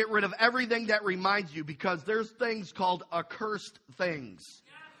need to get rid of everything that reminds you, because there's things called accursed things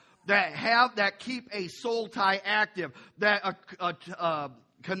that keep a soul tie active, that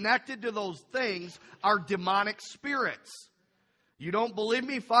connected to those things are demonic spirits. You don't believe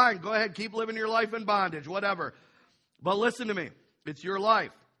me? Fine. Go ahead. Keep living your life in bondage, whatever. But listen to me. It's your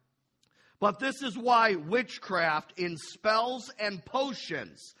life. But this is why witchcraft in spells and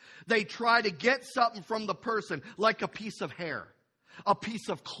potions, they try to get something from the person, like a piece of hair, a piece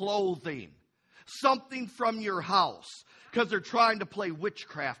of clothing, something from your house, because they're trying to play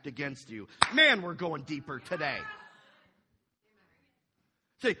witchcraft against you. Man, we're going deeper today.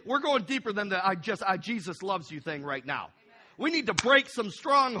 See, we're going deeper than the I Jesus loves you thing right now. We need to break some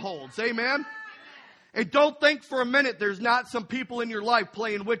strongholds. Amen? And don't think for a minute there's not some people in your life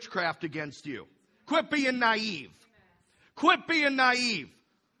playing witchcraft against you. Quit being naive. Quit being naive.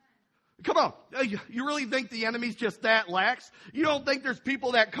 Come on. You really think the enemy's just that lax? You don't think there's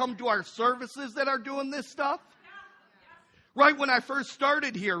people that come to our services that are doing this stuff? Right when I first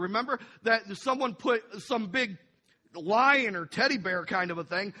started here, remember that someone put some big lion or teddy bear kind of a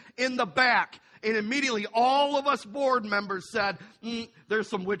thing in the back. And immediately all of us board members said, there's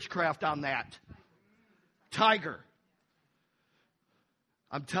some witchcraft on that. Tiger.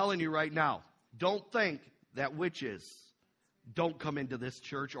 I'm telling you right now, don't think that witches don't come into this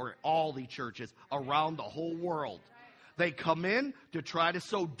church or all the churches around the whole world. They come in to try to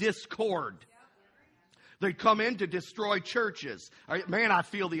sow discord. They come in to destroy churches. Man, I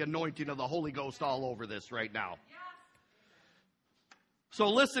feel the anointing of the Holy Ghost all over this right now. So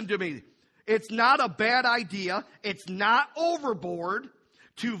listen to me. It's not a bad idea. It's not overboard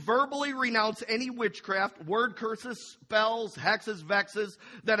to verbally renounce any witchcraft, word curses, spells, hexes, vexes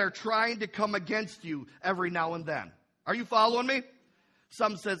that are trying to come against you every now and then. Are you following me?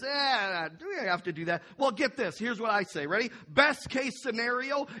 Some says, do we have to do that? Well, get this. Here's what I say. Ready? Best case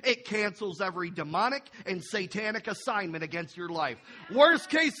scenario, it cancels every demonic and satanic assignment against your life. Worst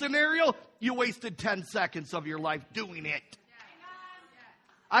case scenario, you wasted 10 seconds of your life doing it.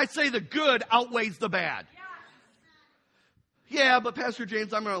 I say the good outweighs the bad. Yeah, but Pastor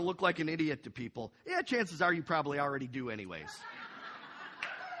James, I'm going to look like an idiot to people. Yeah, chances are you probably already do anyways.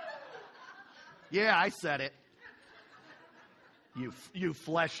 Yeah, I said it. You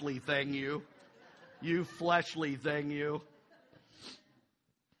fleshly thing, you. You fleshly thing, you.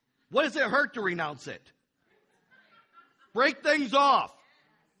 What does it hurt to renounce it? Break things off.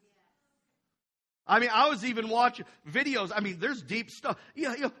 I mean, I was even watching videos. I mean, there's deep stuff.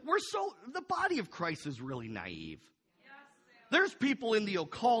 The body of Christ is really naive. There's people in the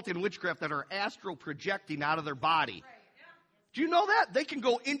occult and witchcraft that are astral projecting out of their body. Do you know that? They can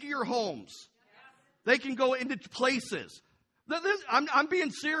go into your homes. They can go into places. I'm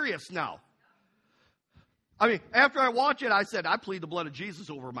being serious now. I mean, after I watch it, I said, I plead the blood of Jesus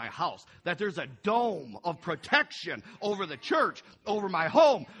over my house. That there's a dome of protection over the church, over my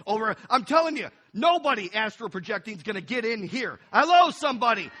home, I'm telling you, nobody astral projecting is going to get in here. Hello,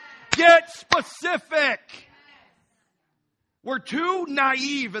 somebody. Get specific. We're too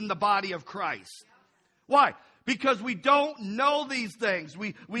naive in the body of Christ. Why? Because we don't know these things.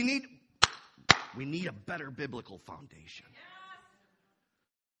 We need a better biblical foundation.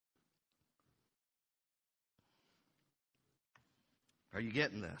 Are you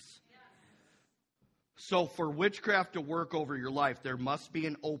getting this? So for witchcraft to work over your life, there must be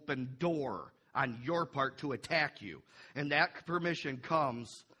an open door on your part to attack you. And that permission comes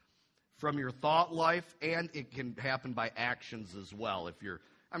from your thought life, and it can happen by actions as well.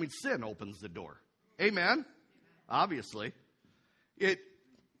 Sin opens the door. Amen? Obviously. I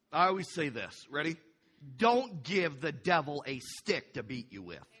always say this. Ready? Don't give the devil a stick to beat you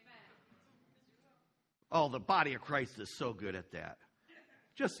with. Oh, the body of Christ is so good at that.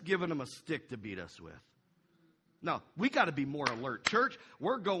 Just giving him a stick to beat us with. No, we got to be more alert. Church,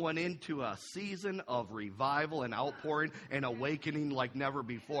 we're going into a season of revival and outpouring and awakening like never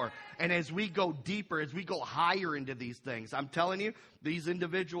before. And as we go deeper, as we go higher into these things, I'm telling you, these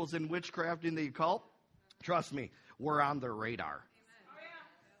individuals in witchcraft in the occult, trust me, we're on their radar.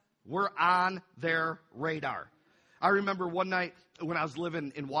 We're on their radar. I remember one night when I was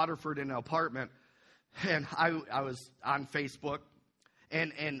living in Waterford in an apartment, and I was on Facebook.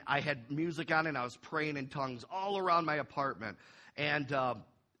 And I had music on, and I was praying in tongues all around my apartment. And all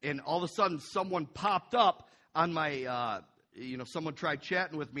of a sudden, someone popped up on my, someone tried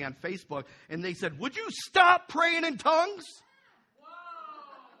chatting with me on Facebook, and they said, "Would you stop praying in tongues?" Whoa.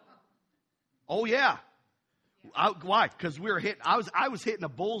 Oh yeah. Why? Because we were hitting. I was hitting a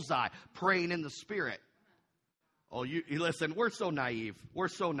bullseye, praying in the Spirit. Oh, you listen. We're so naive. We're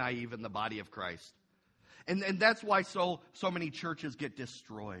so naive in the body of Christ. And that's why so many churches get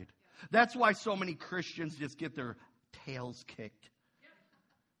destroyed. That's why so many Christians just get their tails kicked.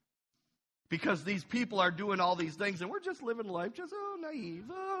 Because these people are doing all these things, and we're just living life just naive.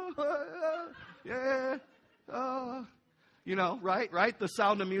 Yeah. Right? The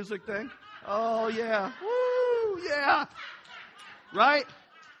Sound of Music thing. Oh, yeah. Woo, yeah. Right?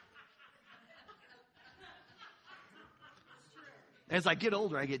 As I get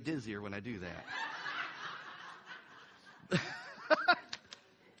older, I get dizzier when I do that.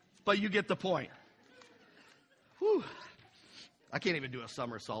 But you get the point. Whew. I can't even do a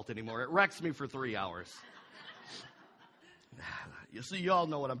somersault anymore. It wrecks me for 3 hours. You see, you all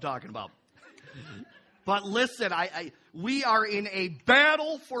know what I'm talking about. But listen, we are in a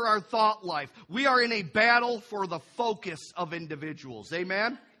battle for our thought life. We are in a battle for the focus of individuals.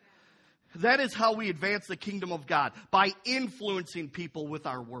 Amen? That is how we advance the kingdom of God, by influencing people with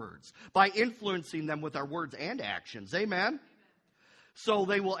our words, by influencing them with our words and actions. Amen? So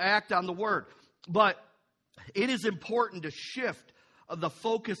they will act on the word. But it is important to shift the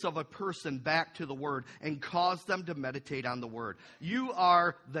focus of a person back to the word and cause them to meditate on the word. You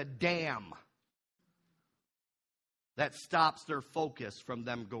are the dam that stops their focus from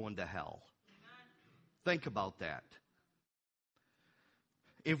them going to hell. Think about that.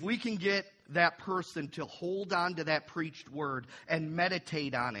 If we can get that person to hold on to that preached word and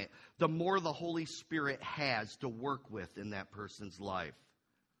meditate on it, the more the Holy Spirit has to work with in that person's life.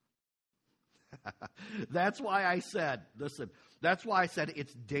 That's why I said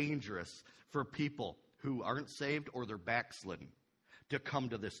it's dangerous for people who aren't saved or they're backslidden to come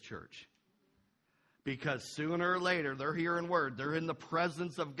to this church. Because sooner or later, they're hearing word, they're in the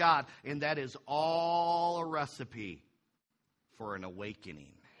presence of God, and that is all a recipe for an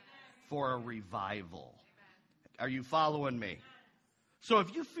awakening, for a revival. Are you following me? So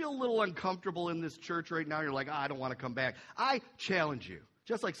if you feel a little uncomfortable in this church right now, you're like, I don't want to come back. I challenge you,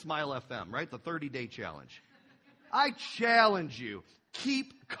 just like Smile FM, right? The 30-day challenge. I challenge you,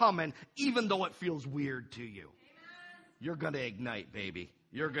 keep coming, even though it feels weird to you. You're going to ignite, baby.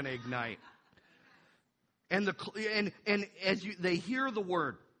 You're going to ignite. And as they hear the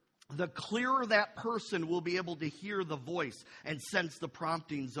word, the clearer that person will be able to hear the voice and sense the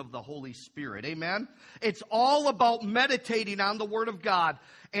promptings of the Holy Spirit. Amen? It's all about meditating on the Word of God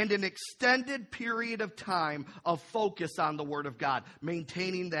and an extended period of time of focus on the Word of God,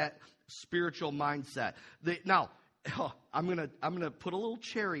 maintaining that spiritual mindset. I'm gonna put a little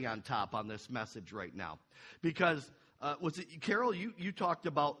cherry on top on this message right now, because was it Carol? You talked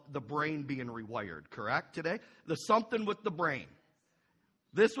about the brain being rewired, correct? Today, the something with the brain.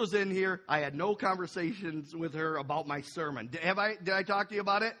 This was in here. I had no conversations with her about my sermon. Did I talk to you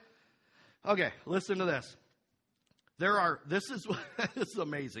about it? Okay, listen to this. This is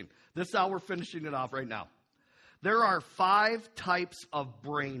amazing. This is how we're finishing it off right now. There are 5 types of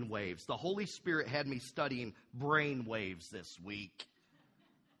brain waves. The Holy Spirit had me studying brain waves this week.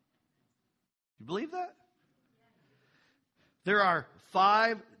 You believe that? There are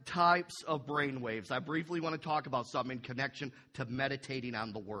 5 types of brain waves. I briefly want to talk about something in connection to meditating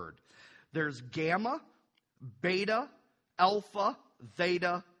on the Word. There's gamma, beta, alpha,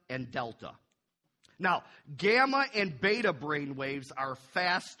 theta, and delta. Now, gamma and beta brain waves are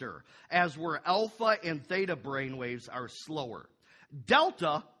faster, as where alpha and theta brain waves are slower.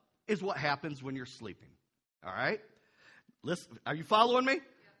 Delta is what happens when you're sleeping. All right? Listen, are you following me?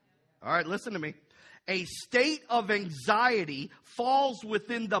 All right, listen to me. A state of anxiety falls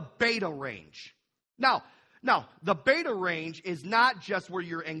within the beta range. Now, the beta range is not just where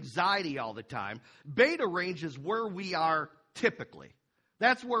you're anxiety all the time. Beta range is where we are typically.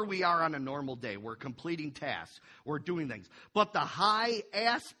 That's where we are on a normal day. We're completing tasks. We're doing things. But the high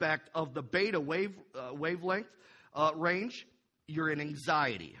aspect of the beta wavelength range, you're in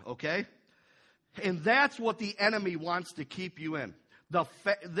anxiety, okay? And that's what the enemy wants to keep you in.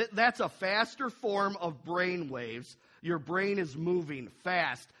 That's a faster form of brain waves. Your brain is moving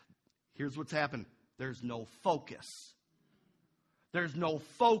fast. Here's what's happened. There's no focus. There's no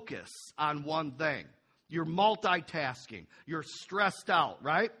focus on one thing. You're multitasking. You're stressed out,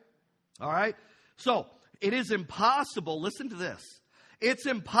 right? All right? So, it is impossible, listen to this. It's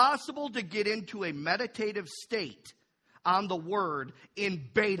impossible to get into a meditative state on the Word in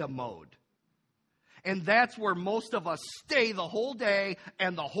beta mode. And that's where most of us stay the whole day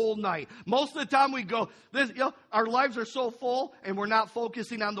and the whole night. Most of the time we go, our lives are so full and we're not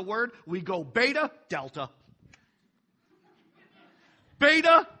focusing on the Word. We go beta, delta.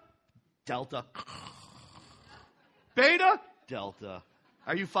 Beta, delta. Beta, delta.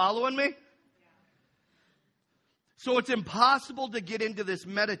 Are you following me? So it's impossible to get into this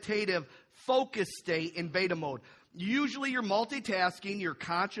meditative focus state in beta mode. Usually you're multitasking, you're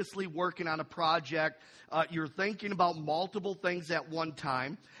consciously working on a project, you're thinking about multiple things at one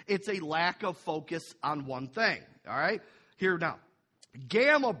time. It's a lack of focus on one thing, all right? Here now,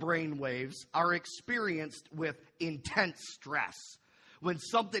 gamma brain waves are experienced with intense stress. When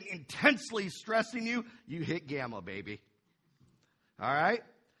something intensely stressing you, you hit gamma, baby. All right?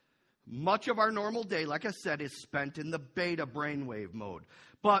 Much of our normal day, like I said, is spent in the beta brainwave mode.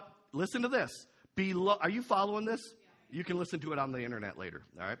 But listen to this. Are you following this? You can listen to it on the internet later.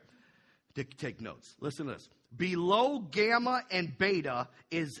 All right? Take notes. Listen to this. Below gamma and beta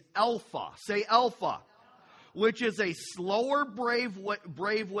is alpha. Say alpha. Which is a slower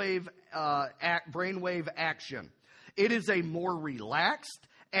brainwave action. It is a more relaxed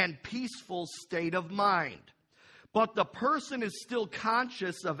and peaceful state of mind. But the person is still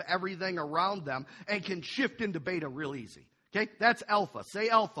conscious of everything around them and can shift into beta real easy. Okay? That's alpha. Say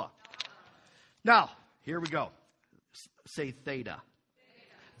alpha. Now, here we go. Say theta.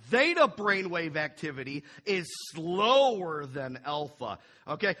 Theta brainwave activity is slower than alpha.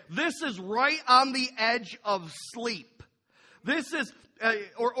 Okay? This is right on the edge of sleep. This is,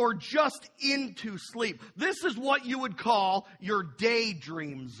 or just into sleep. This is what you would call your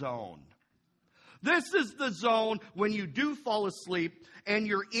daydream zone. This is the zone when you do fall asleep and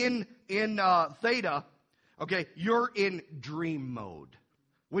you're in theta, okay, you're in dream mode.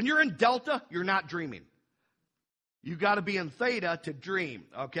 When you're in delta, you're not dreaming. You got to be in theta to dream,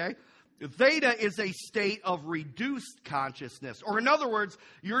 okay? Theta is a state of reduced consciousness. Or in other words,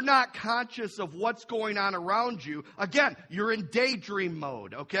 you're not conscious of what's going on around you. Again, you're in daydream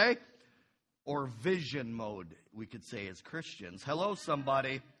mode, okay? Or vision mode, we could say as Christians. Hello,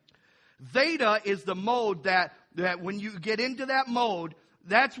 somebody. Theta is the mode that when you get into that mode,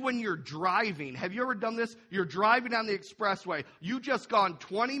 that's when you're driving. Have you ever done this? You're driving on the expressway. You just gone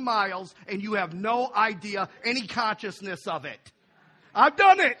 20 miles and you have no idea, any consciousness of it. I've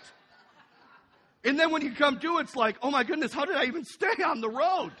done it. And then when you come to it, it's like, oh my goodness, how did I even stay on the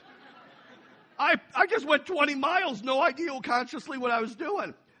road? I just went 20 miles, no idea consciously what I was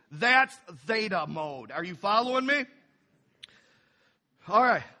doing. That's theta mode. Are you following me? All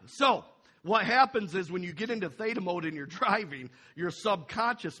right. So what happens is when you get into theta mode and you're driving, your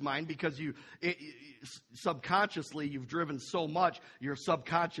subconscious mind, because subconsciously you've driven so much, your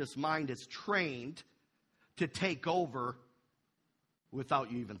subconscious mind is trained to take over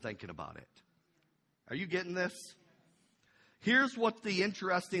without you even thinking about it. Are you getting this? Here's what the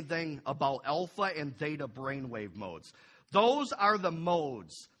interesting thing about alpha and theta brainwave modes. Those are the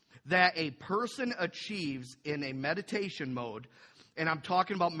modes that a person achieves in a meditation mode, and I'm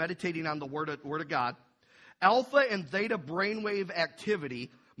talking about meditating on the Word of God. Alpha and theta brainwave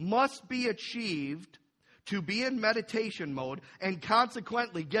activity must be achieved to be in meditation mode, and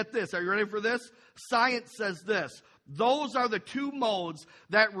consequently, get this, are you ready for this? Science says this: those are the two modes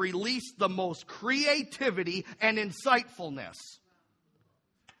that release the most creativity and insightfulness.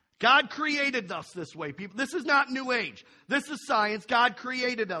 God created us this way, people. This is not New Age. This is science. God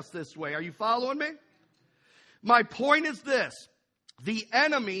created us this way. Are you following me? My point is this: the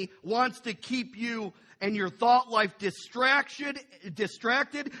enemy wants to keep you and your thought life distracted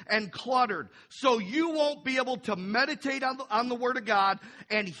and cluttered, so you won't be able to meditate on the Word of God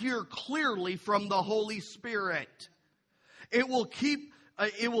and hear clearly from the Holy Spirit. It will keep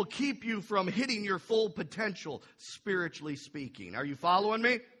you from hitting your full potential, spiritually speaking. Are you following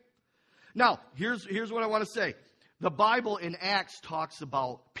me? Now, here's what I want to say. The Bible in Acts talks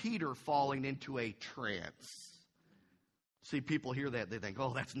about Peter falling into a trance. See, people hear that, they think,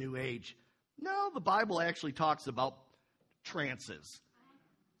 oh, that's New Age. No, the Bible actually talks about trances.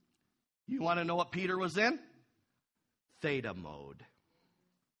 You want to know what Peter was in? Theta mode.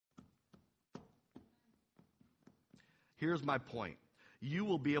 Here's my point. You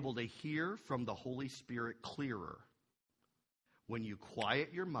will be able to hear from the Holy Spirit clearer when you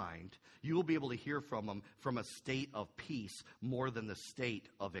quiet your mind. You will be able to hear from Him from a state of peace more than the state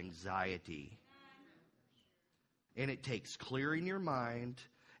of anxiety. And it takes clearing your mind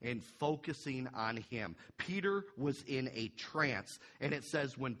and focusing on Him. Peter was in a trance. And it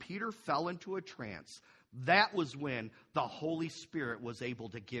says when Peter fell into a trance, that was when the Holy Spirit was able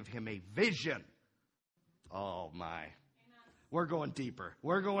to give him a vision. Oh, my. We're going deeper.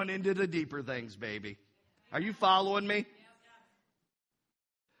 We're going into the deeper things, baby. Are you following me?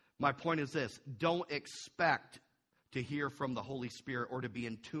 My point is this: don't expect to hear from the Holy Spirit or to be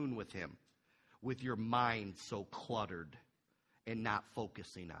in tune with Him with your mind so cluttered and not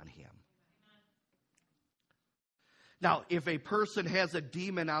focusing on Him. Now, if a person has a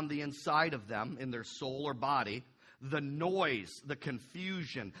demon on the inside of them, in their soul or body, the noise, the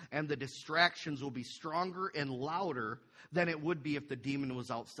confusion, and the distractions will be stronger and louder than it would be if the demon was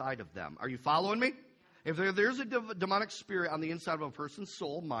outside of them. Are you following me? If there's a demonic spirit on the inside of a person's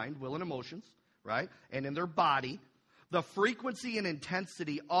soul, mind, will, and emotions, right, and in their body, the frequency and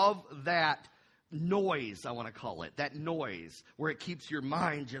intensity of that noise, I want to call it, that noise, where it keeps your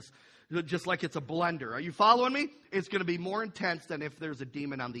mind just like it's a blender. Are you following me? It's going to be more intense than if there's a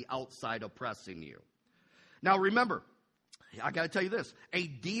demon on the outside oppressing you. Now remember, I got to tell you this: a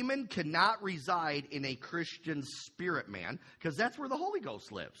demon cannot reside in a Christian spirit man, because that's where the Holy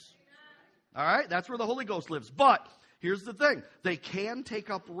Ghost lives. All right? That's where the Holy Ghost lives. But here's the thing: they can take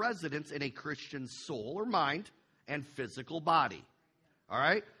up residence in a Christian soul or mind and physical body. All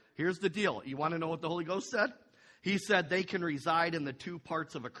right? Here's the deal. You want to know what the Holy Ghost said? He said they can reside in the two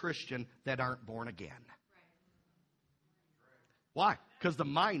parts of a Christian that aren't born again. Why? Because the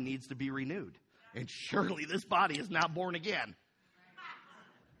mind needs to be renewed. And surely this body is not born again.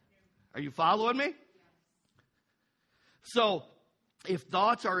 Are you following me? So, if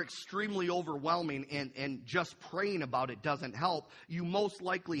thoughts are extremely overwhelming and just praying about it doesn't help, you most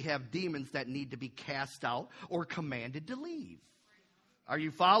likely have demons that need to be cast out or commanded to leave. Are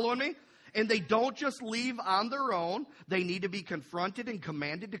you following me? And they don't just leave on their own. They need to be confronted and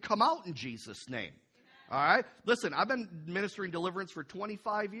commanded to come out in Jesus' name. All right? Listen, I've been ministering deliverance for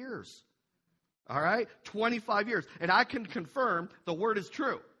 25 years. All right? 25 years. And I can confirm the word is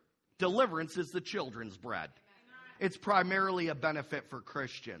true. Deliverance is the children's bread. It's primarily a benefit for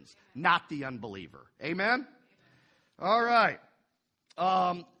Christians, not the unbeliever. Amen? All right.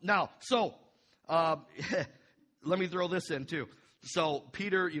 Let me throw this in too. So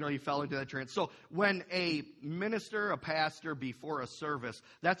Peter, he fell into that trance. So when a minister, a pastor, before a service,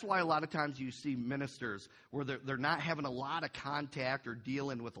 that's why a lot of times you see ministers where they're not having a lot of contact or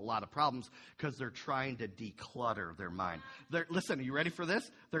dealing with a lot of problems because they're trying to declutter their mind. Listen, are you ready for this?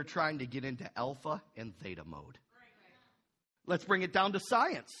 They're trying to get into alpha and theta mode. Let's bring it down to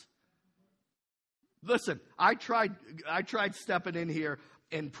science. Listen, I tried stepping in here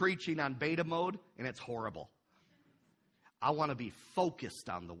and preaching on beta mode, and it's horrible. I want to be focused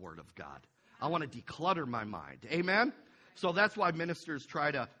on the Word of God. I want to declutter my mind. Amen? So that's why ministers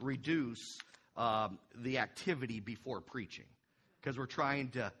try to reduce the activity before preaching, because we're trying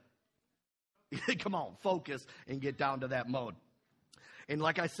to, come on, focus and get down to that mode. And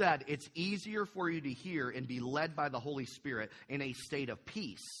like I said, it's easier for you to hear and be led by the Holy Spirit in a state of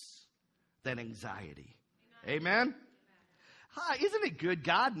peace than anxiety. Amen? Hi, isn't it good?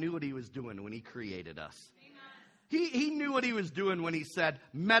 God knew what he was doing when he created us. He knew what he was doing when he said,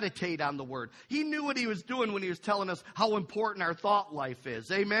 meditate on the word. He knew what he was doing when he was telling us how important our thought life is.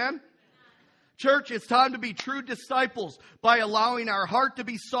 Amen? Church, it's time to be true disciples by allowing our heart to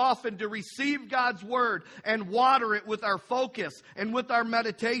be softened to receive God's word and water it with our focus and with our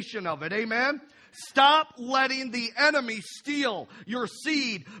meditation of it. Amen? Stop letting the enemy steal your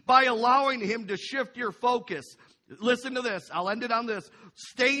seed by allowing him to shift your focus. Listen to this. I'll end it on this.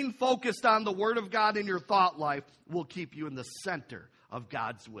 Staying focused on the Word of God in your thought life will keep you in the center of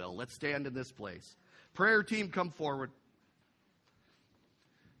God's will. Let's stand in this place. Prayer team, come forward.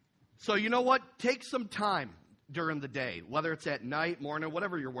 So you know what? Take some time during the day, whether it's at night, morning,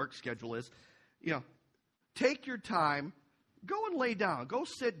 whatever your work schedule is. Take your time. Go and lay down. Go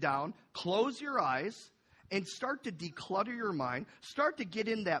sit down. Close your eyes. And start to declutter your mind. Start to get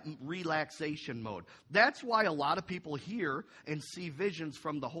in that relaxation mode. That's why a lot of people hear and see visions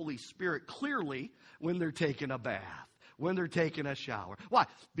from the Holy Spirit clearly when they're taking a bath, when they're taking a shower. Why?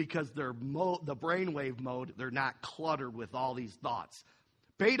 Because they're the brainwave mode, they're not cluttered with all these thoughts.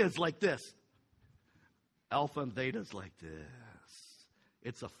 Beta's like this. Alpha and theta's like this.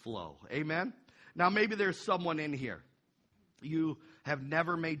 It's a flow. Amen? Now maybe there's someone in here. You have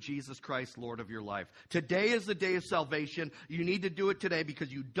never made Jesus Christ Lord of your life. Today is the day of salvation. You need to do it today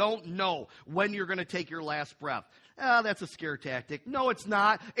because you don't know when you're going to take your last breath. That's a scare tactic. No, it's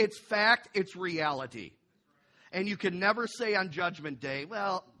not. It's fact. It's reality. And you can never say on Judgment Day,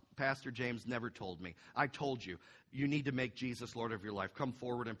 well, Pastor James never told me. I told you. You need to make Jesus Lord of your life. Come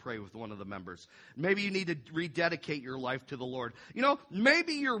forward and pray with one of the members. Maybe you need to rededicate your life to the Lord.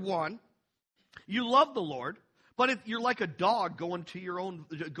 Maybe you're one. You love the Lord. But if you're like a dog going to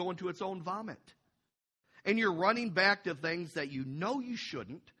its own vomit, and you're running back to things that you know you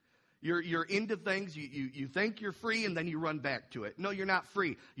shouldn't, you're into things you think you're free, and then you run back to it. No, you're not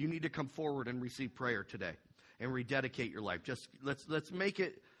free. You need to come forward and receive prayer today, and rededicate your life. Just let's make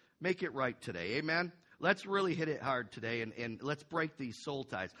it right today. Amen. Let's really hit it hard today, and let's break these soul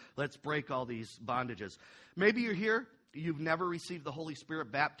ties. Let's break all these bondages. Maybe you're here. You've never received the Holy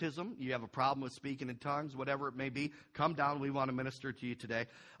Spirit baptism. You have a problem with speaking in tongues, whatever it may be. Come down. We want to minister to you today.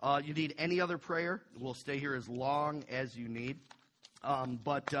 You need any other prayer? We'll stay here as long as you need.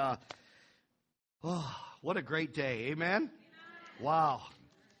 What a great day. Amen? Wow.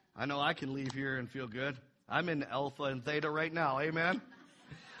 I know I can leave here and feel good. I'm in Alpha and Theta right now. Amen?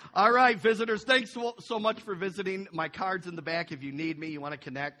 All right, visitors, thanks so much for visiting. My card's in the back if you need me. You want to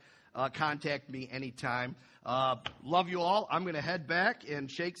connect, contact me anytime. Love you all. I'm going to head back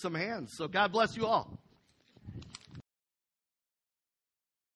and shake some hands. So God bless you all.